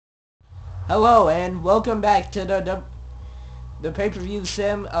Hello and welcome back to the pay-per-view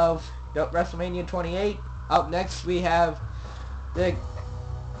sim of Wrestlemania 28. Up next we have the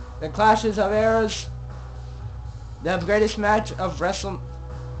clashes of eras, the greatest match of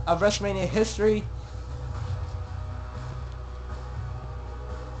Wrestlemania history.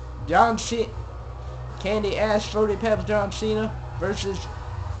 John Cena, Candy Ass, Fruity Pebbles John Cena versus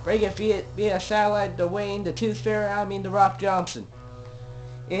Break It via Satellite, Dwayne, the Tooth Fairy, The Rock Johnson.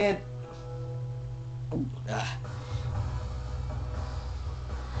 And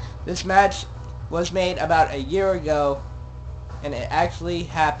this match was made about a year ago, and it actually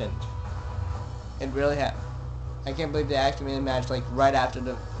happened. It really happened. I can't believe they actually made a match like right after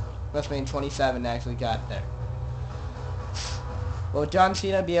the WrestleMania 27 actually got there. Will John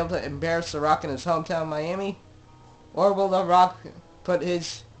Cena be able to embarrass The Rock in his hometown Miami, or will The Rock put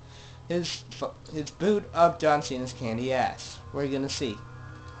his boot up John Cena's candy ass? We're gonna see.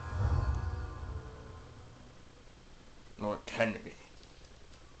 Lord Henry,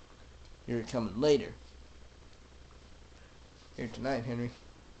 you're coming later. Here tonight, Henry.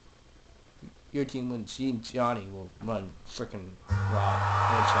 Your team wins. Johnny will run frickin' Raw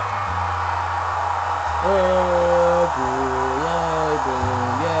in a second. Oh, boo, yeah, boo,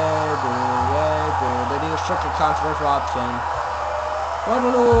 yeah, boo, yeah, boo. They need a frickin' controversial option.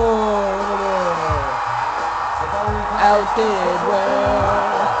 Outdid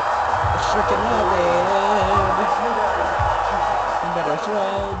well. It's frickin' outdated. Better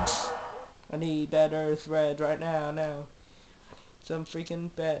threads. I need better threads right now. Some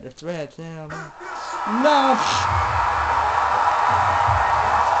freaking better threads now. No!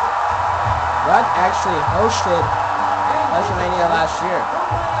 Rock actually hosted WrestleMania last year.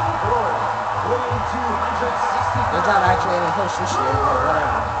 There's not actually any host this year, but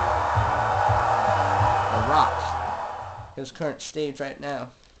whatever. The Rock. His current stage right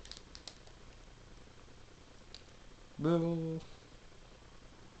now. Boo.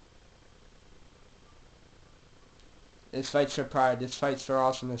 This fight's for pride. This fight's for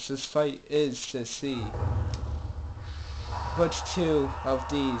awesomeness. This fight is to see which two of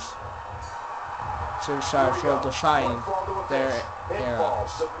these superstars will define their era.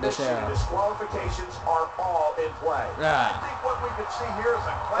 This era. Disqualifications are all in play. I think what we could see here is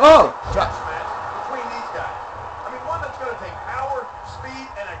a classic chess match between these guys. I mean, one that's going to take power,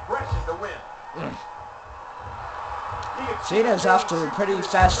 speed, and aggression to win. Cena's off to a pretty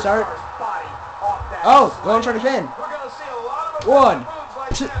fast start. Oh, going for the pin. 1,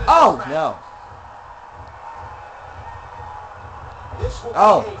 2, oh, no.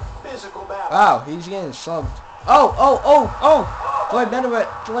 Oh. Wow, he's getting slumped. Oh. Floyd Merriweather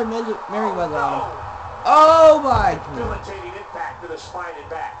on him. Oh, my God. Debilitating impact to the spine and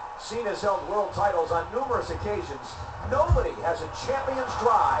back. Cena's held world titles on numerous occasions. Nobody has a champion's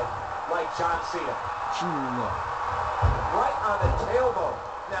drive like John Cena. Right on the tailbone.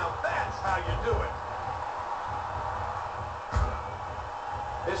 Now that's how you do it.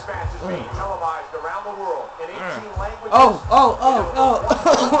 This match is being televised around the world in 18 languages. Oh.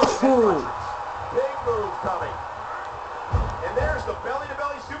 Big move coming. And there's the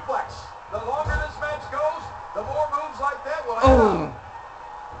belly-to-belly suplex. The longer this match goes, the more moves like that will add up.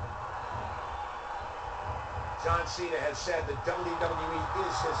 John Cena has said that WWE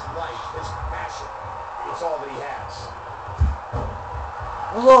is his life, his passion. It's all that he has.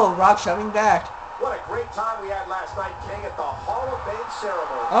 Whoa, Rock shoving back. What a great time we had last night, King, at the Hall of Fame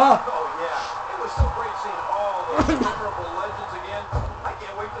ceremony. Oh, yeah. It was so great seeing all those memorable legends again. I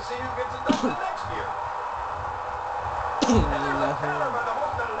can't wait to see who gets it done next year. And there's a counter by the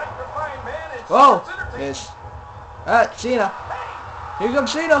most electrifying man in sports entertainment. Cena. Here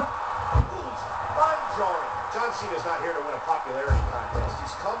comes Cena. Fine, Jory. John Cena's not here to win a popularity contest.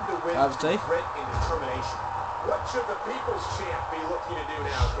 He's come to win through grit and determination. What should the people's champ be looking to do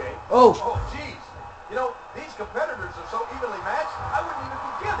now, King? Oh, geez. You know, these competitors are so evenly matched, I wouldn't even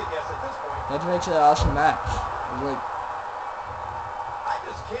begin to guess at this point. That makes it an awesome match. I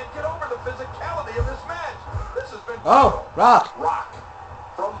just can't get over the physicality of this match. This has been brutal. Rock.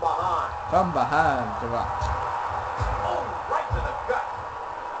 From behind. From behind the Rock. Oh, right to the gut.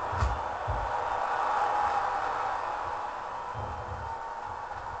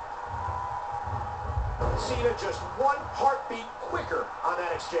 Cena just one heartbeat quicker on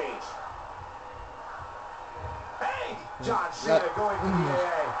that exchange. Hey, John Cena going to the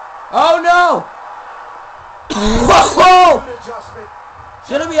AA. Oh no! Whoa!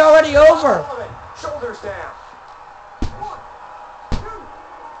 Should it be already over? Shoulders down. 1, 2.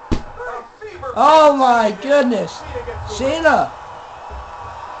 Oh my goodness! Cena!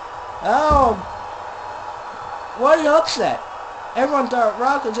 Oh! What are you upset? Everyone thought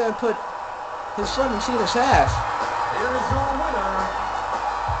Rock was going to put his foot in Cena's ass. Here is your winner,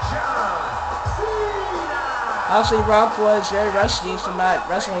 John Cena. Obviously, Rock was very rusty from not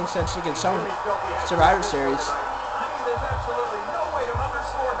wrestling since he could summon Survivor Series. I mean, there's absolutely no way to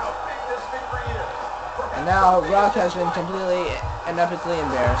underscore how big this victory is. And now Rock has been completely and epically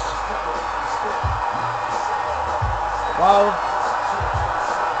embarrassed. Well,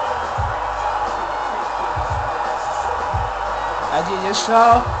 as you just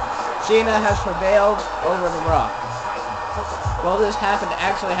saw, Cena has prevailed over The Rock. Will this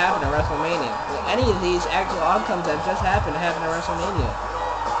actually happen at WrestleMania? Will any of these actual outcomes that just happened happen at WrestleMania?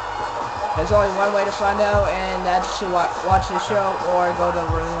 There's only one way to find out, and that's to watch the show or go to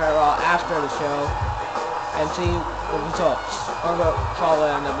Ring Raw after the show and see the results. Or go follow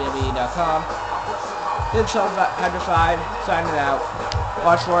it on WWE.com. This is 5, signing out.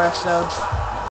 Watch more episodes.